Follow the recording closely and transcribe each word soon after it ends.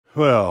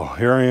Well,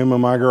 here I am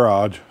in my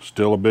garage,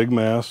 still a big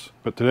mess,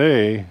 but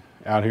today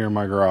out here in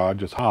my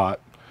garage it's hot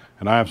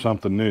and I have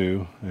something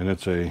new, and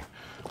it's a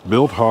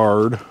Bilt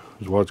Hard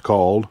is what it's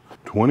called,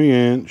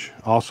 20-inch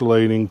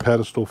oscillating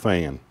pedestal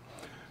fan.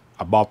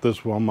 I bought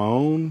this on my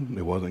own.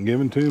 It wasn't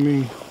given to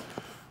me,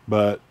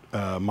 but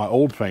my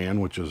old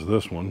fan, which is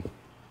this one,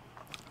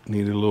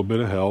 needed a little bit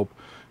of help.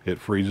 It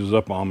freezes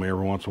up on me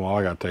every once in a while.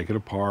 I got to take it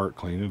apart,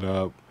 clean it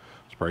up,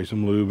 spray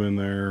some lube in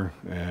there,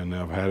 and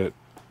I've had it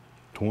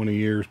 20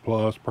 years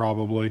plus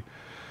probably,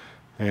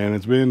 and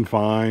it's been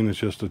fine. It's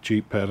just a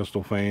cheap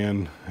pedestal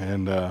fan,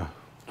 and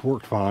it's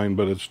worked fine,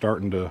 but it's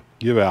starting to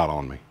give out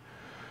on me,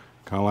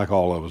 kind of like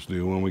all of us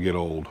do when we get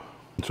old.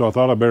 So I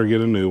thought I better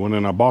get a new one,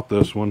 and I bought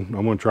this one.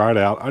 I'm going to try it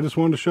out. I just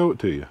wanted to show it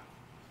to you.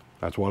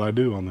 That's what I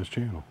do on this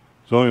channel.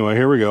 So anyway,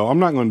 here we go. I'm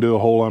not going to do a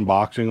whole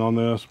unboxing on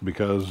this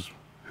because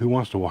who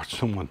wants to watch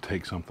someone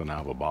take something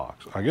out of a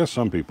box? I guess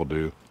some people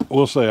do.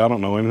 We'll say I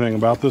don't know anything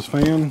about this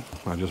fan.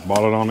 I just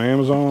bought it on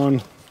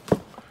Amazon.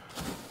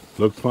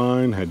 Looked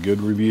fine, had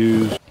good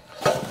reviews.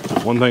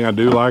 One thing I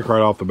do like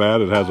right off the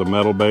bat, it has a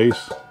metal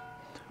base.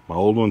 My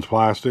old one's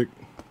plastic.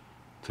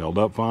 It's held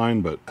up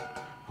fine, but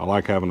I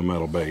like having a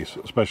metal base,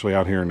 especially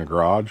out here in the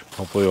garage.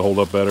 Hopefully it'll hold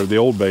up better. The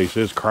old base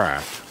is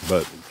cracked,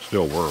 but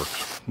still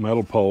works.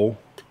 Metal pole,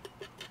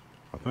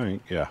 I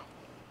think, yeah.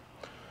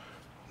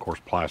 Of course,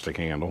 plastic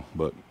handle,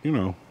 but you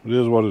know, it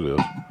is what it is.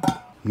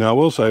 Now I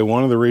will say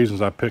one of the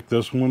reasons I picked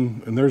this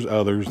one, and there's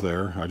others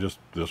there,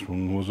 this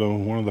one was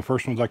one of the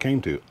first ones I came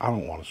to. I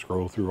don't want to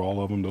scroll through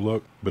all of them to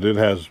look, but it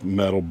has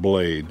metal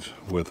blades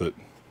with it,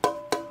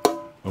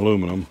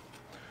 aluminum,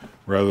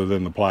 rather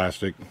than the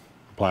plastic.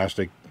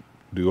 Plastic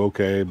do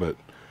okay, but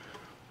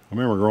I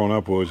remember growing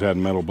up we always had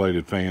metal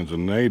bladed fans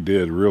and they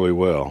did really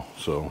well.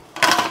 So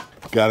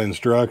got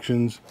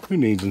instructions. Who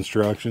needs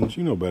instructions?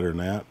 You know better than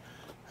that.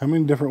 How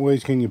many different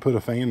ways can you put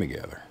a fan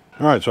together?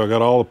 All right, so I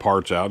got all the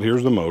parts out.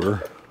 Here's the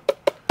motor,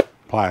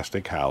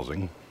 plastic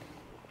housing.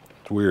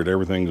 It's weird,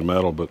 everything's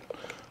metal, but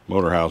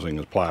motor housing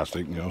is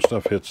plastic. You know,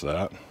 stuff hits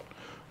that.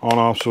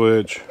 On-off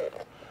switch,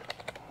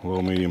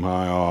 low, medium,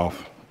 high,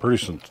 off.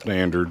 Pretty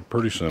standard,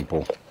 pretty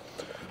simple.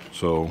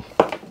 So,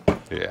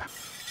 yeah.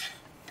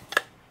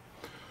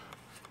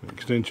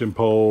 Extension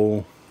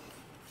pole.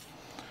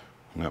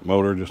 And that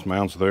motor just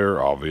mounts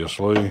there,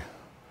 obviously.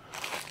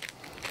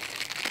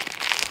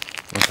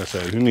 Like I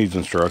said, who needs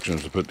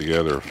instructions to put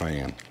together a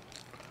fan?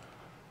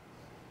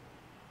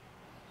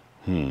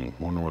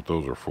 Wonder what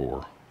those are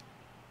for.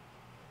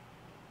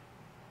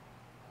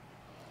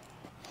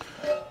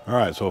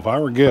 Alright, so if I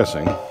were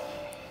guessing,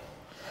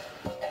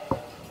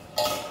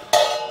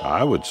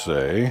 I would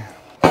say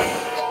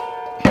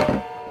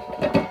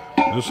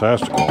this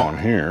has to go on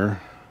here.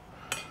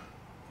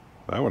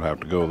 That would have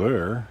to go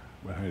there.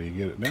 But how do you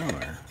get it down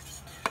there?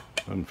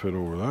 Doesn't fit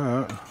over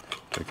that.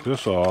 Take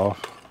this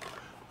off.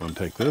 Then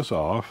take this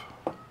off.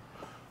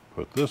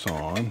 Put this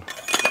on.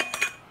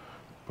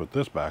 Put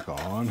this back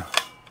on.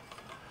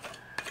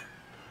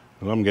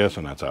 And I'm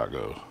guessing that's how it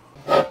goes.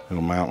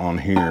 It'll mount on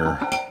here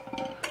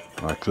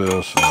like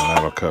this, and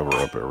that'll cover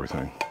up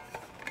everything.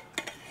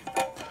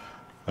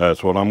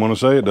 That's what I'm going to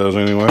say it does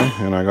anyway,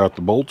 and I got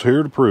the bolts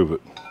here to prove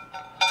it.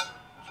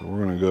 So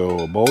we're going to go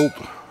a bolt.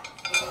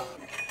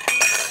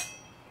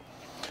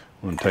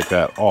 I'm going to take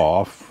that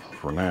off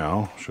for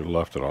now. Should have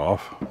left it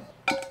off.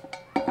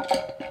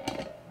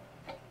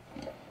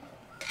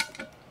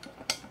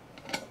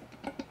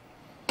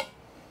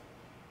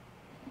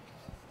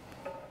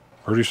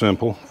 Pretty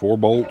simple, 4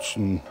 bolts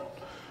and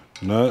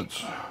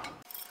nuts.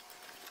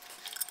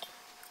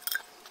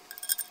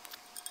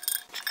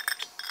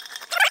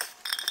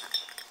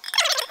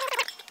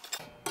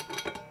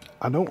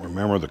 I don't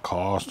remember the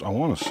cost. I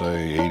want to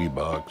say 80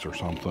 bucks or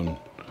something.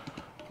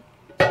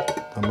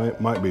 I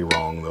might be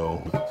wrong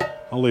though.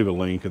 I'll leave a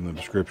link in the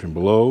description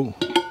below.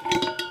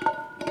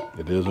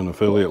 It is an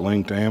affiliate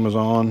link to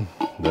Amazon.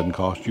 Doesn't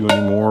cost you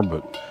any more,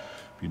 but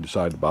if you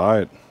decide to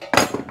buy it,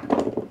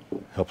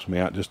 helps me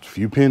out just a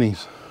few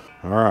pennies.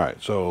 All right,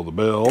 so the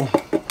bell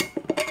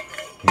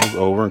goes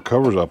over and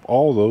covers up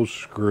all those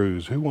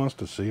screws. Who wants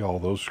to see all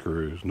those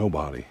screws?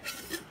 Nobody.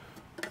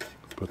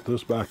 Put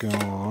this back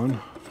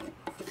on.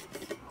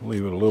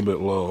 Leave it a little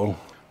bit low.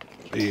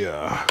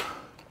 The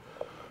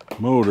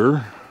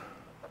motor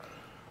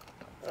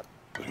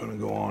is going to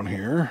go on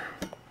here.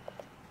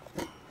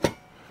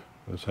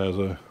 This has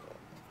a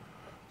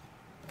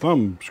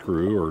thumb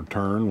screw or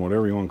turn,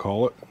 whatever you want to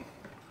call it.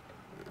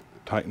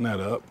 Tighten that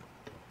up.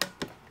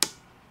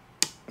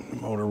 The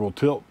motor will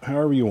tilt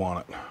however you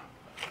want it.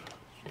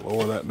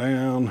 Lower that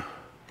down.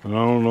 And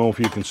I don't know if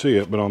you can see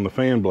it, but on the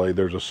fan blade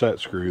there's a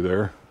set screw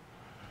there.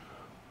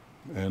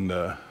 And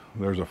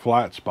there's a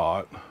flat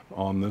spot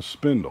on this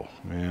spindle.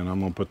 And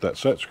I'm going to put that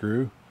set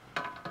screw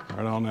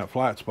right on that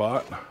flat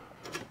spot.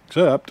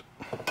 Except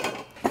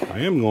I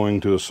am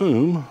going to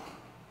assume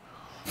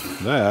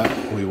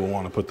that we will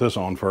want to put this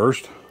on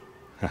first.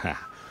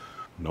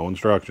 No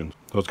instructions.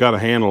 So it's got a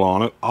handle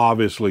on it.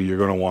 Obviously you're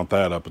going to want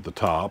that up at the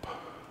top.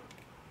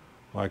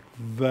 Like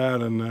that,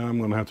 and now I'm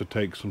going to have to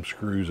take some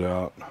screws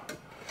out.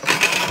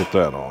 put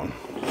that on.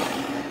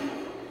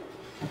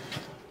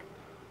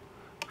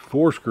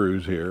 4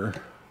 screws here.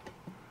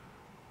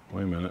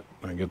 Wait a minute,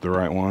 I get the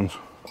right ones.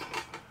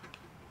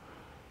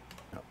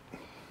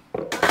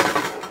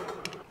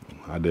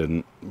 I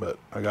didn't, but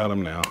I got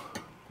them now.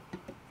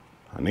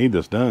 I need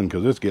this done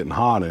because it's getting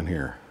hot in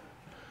here.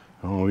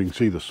 I don't know if you can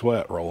see the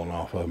sweat rolling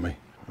off of me.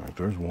 All right,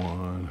 there's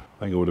one. I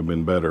think it would have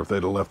been better if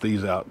they'd have left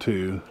these out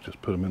too.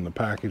 Just put them in the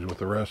package with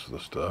the rest of the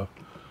stuff.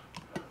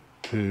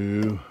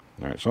 2.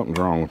 All right, something's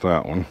wrong with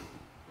that one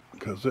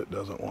because it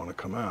doesn't want to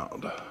come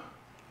out.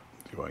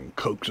 See if I can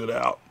coax it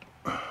out.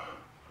 I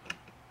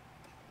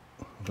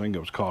think it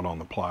was caught on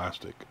the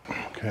plastic.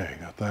 Okay,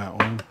 got that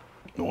one.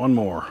 One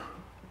more.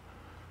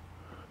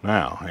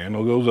 Now,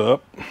 handle goes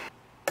up.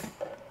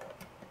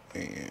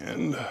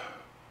 And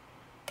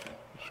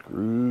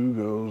screw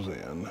goes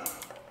in.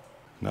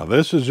 Now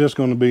this is just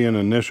going to be an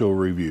initial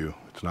review.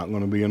 It's not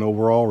going to be an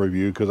overall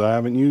review because I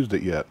haven't used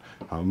it yet.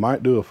 I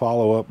might do a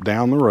follow-up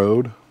down the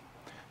road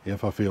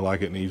if I feel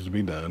like it needs to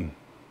be done.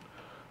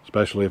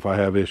 Especially if I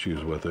have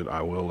issues with it,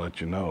 I will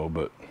let you know.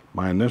 But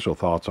my initial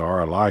thoughts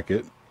are I like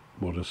it.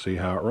 We'll just see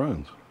how it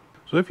runs.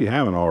 So if you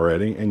haven't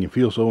already and you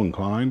feel so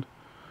inclined,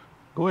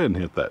 go ahead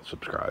and hit that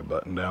subscribe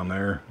button down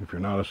there if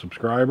you're not a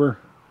subscriber.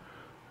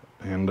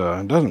 And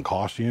it doesn't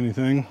cost you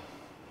anything.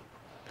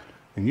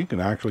 And you can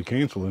actually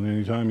cancel it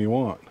anytime you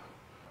want.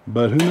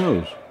 But who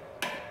knows?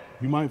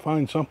 You might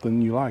find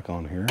something you like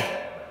on here.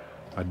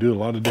 I do a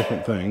lot of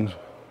different things.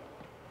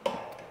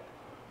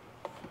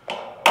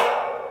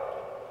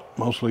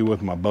 Mostly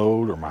with my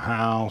boat or my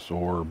house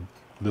or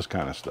this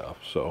kind of stuff.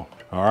 So,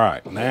 all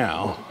right,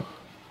 now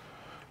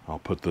I'll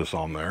put this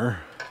on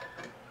there.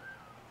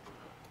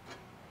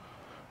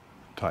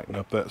 Tighten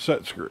up that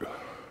set screw.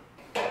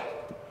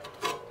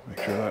 Make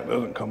sure that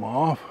doesn't come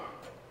off.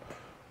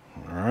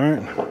 All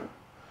right.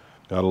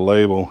 Got a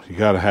label. You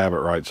got to have it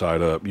right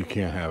side up. You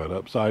can't have it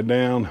upside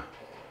down.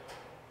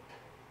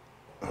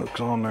 Hooks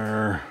on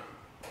there.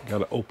 Got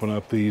to open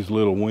up these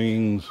little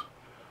wings,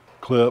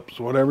 clips,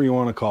 whatever you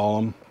want to call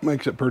them.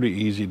 Makes it pretty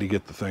easy to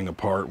get the thing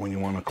apart when you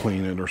want to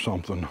clean it or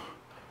something.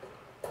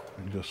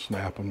 And just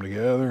snap them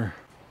together.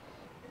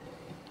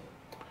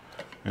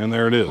 And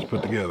there it is,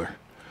 put together.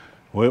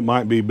 Well, it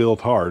might be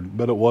built hard,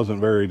 but it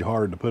wasn't very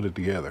hard to put it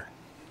together.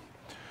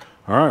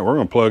 All right, we're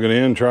going to plug it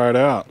in, try it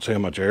out, see how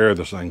much air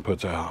this thing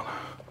puts out.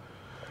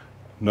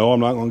 No,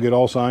 I'm not going to get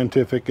all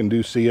scientific and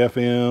do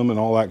CFM and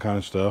all that kind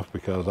of stuff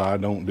because I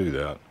don't do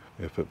that.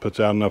 If it puts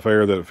out enough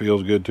air that it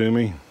feels good to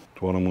me,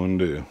 that's what I'm going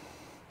to do.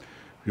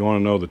 If you want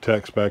to know the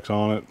tech specs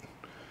on it,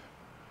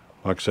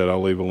 like I said,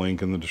 I'll leave a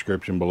link in the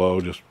description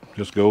below.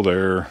 Just go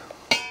there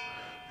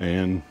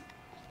and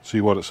see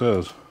what it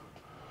says.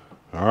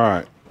 All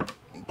right,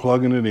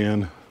 plugging it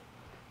in.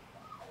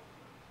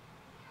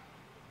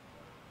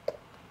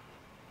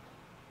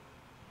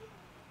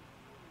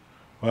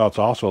 Well, it's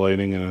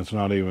oscillating and it's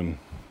not even.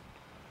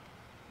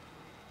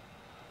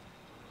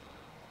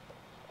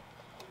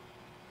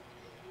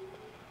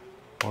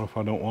 What if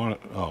I don't want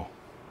it? Oh.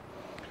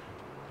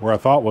 Where I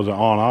thought was an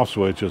on-off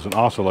switch is an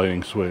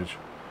oscillating switch.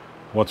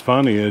 What's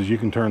funny is you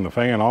can turn the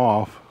fan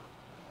off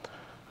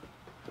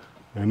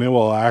and it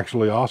will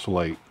actually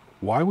oscillate.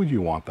 Why would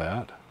you want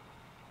that?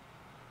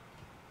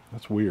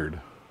 That's weird.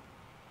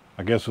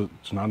 I guess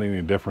it's not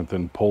any different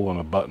than pulling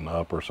a button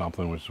up or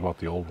something, which is what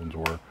the old ones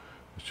were.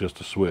 It's just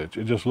a switch.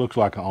 It just looks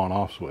like an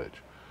on-off switch.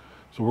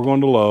 So we're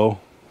going to low.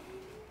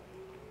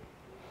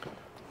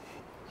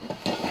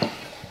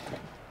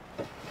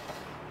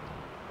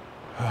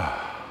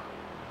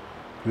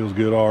 Feels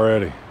good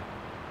already.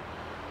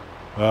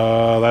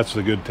 That's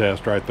a good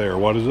test right there.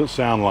 What does it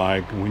sound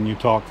like when you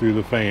talk through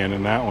the fan?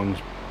 And that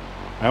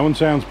one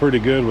sounds pretty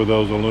good with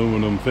those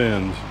aluminum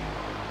fins.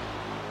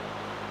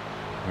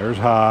 There's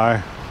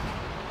high.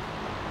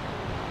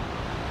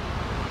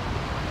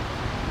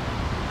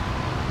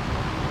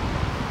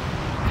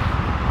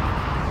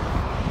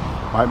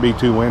 Might be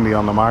too windy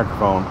on the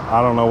microphone.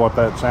 I don't know what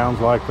that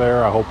sounds like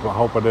there. I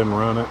hope I didn't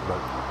run it, but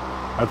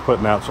that's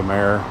putting out some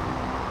air.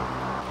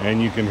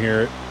 And you can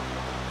hear it.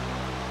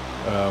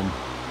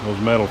 Those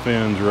metal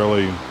fins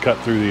really cut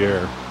through the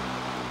air.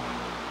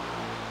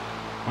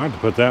 I have to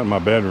put that in my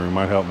bedroom.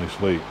 Might help me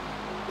sleep.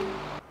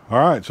 All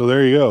right, so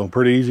there you go.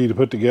 Pretty easy to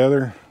put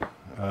together.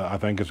 I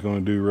think it's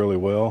going to do really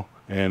well.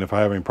 And if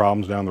I have any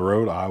problems down the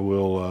road, I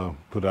will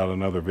put out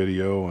another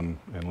video and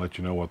let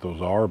you know what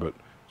those are. But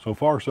so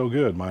far, so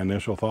good. My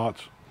initial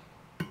thoughts,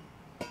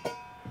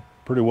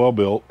 pretty well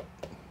built.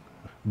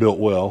 Built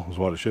well is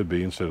what it should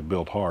be instead of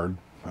built hard,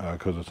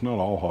 because it's not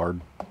all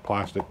hard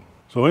plastic.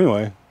 So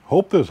anyway,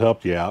 hope this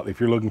helped you out. If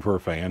you're looking for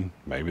a fan,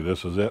 maybe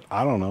this is it.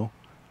 I don't know.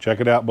 Check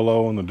it out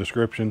below in the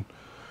description.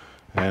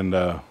 And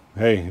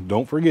hey,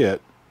 don't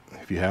forget,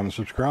 if you haven't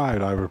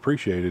subscribed, I would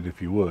appreciate it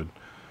if you would.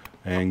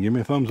 And give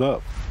me a thumbs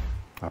up.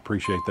 I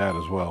appreciate that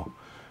as well.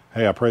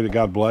 Hey, I pray that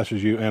God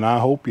blesses you, and I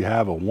hope you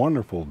have a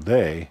wonderful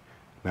day.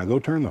 Now go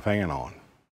turn the fan on.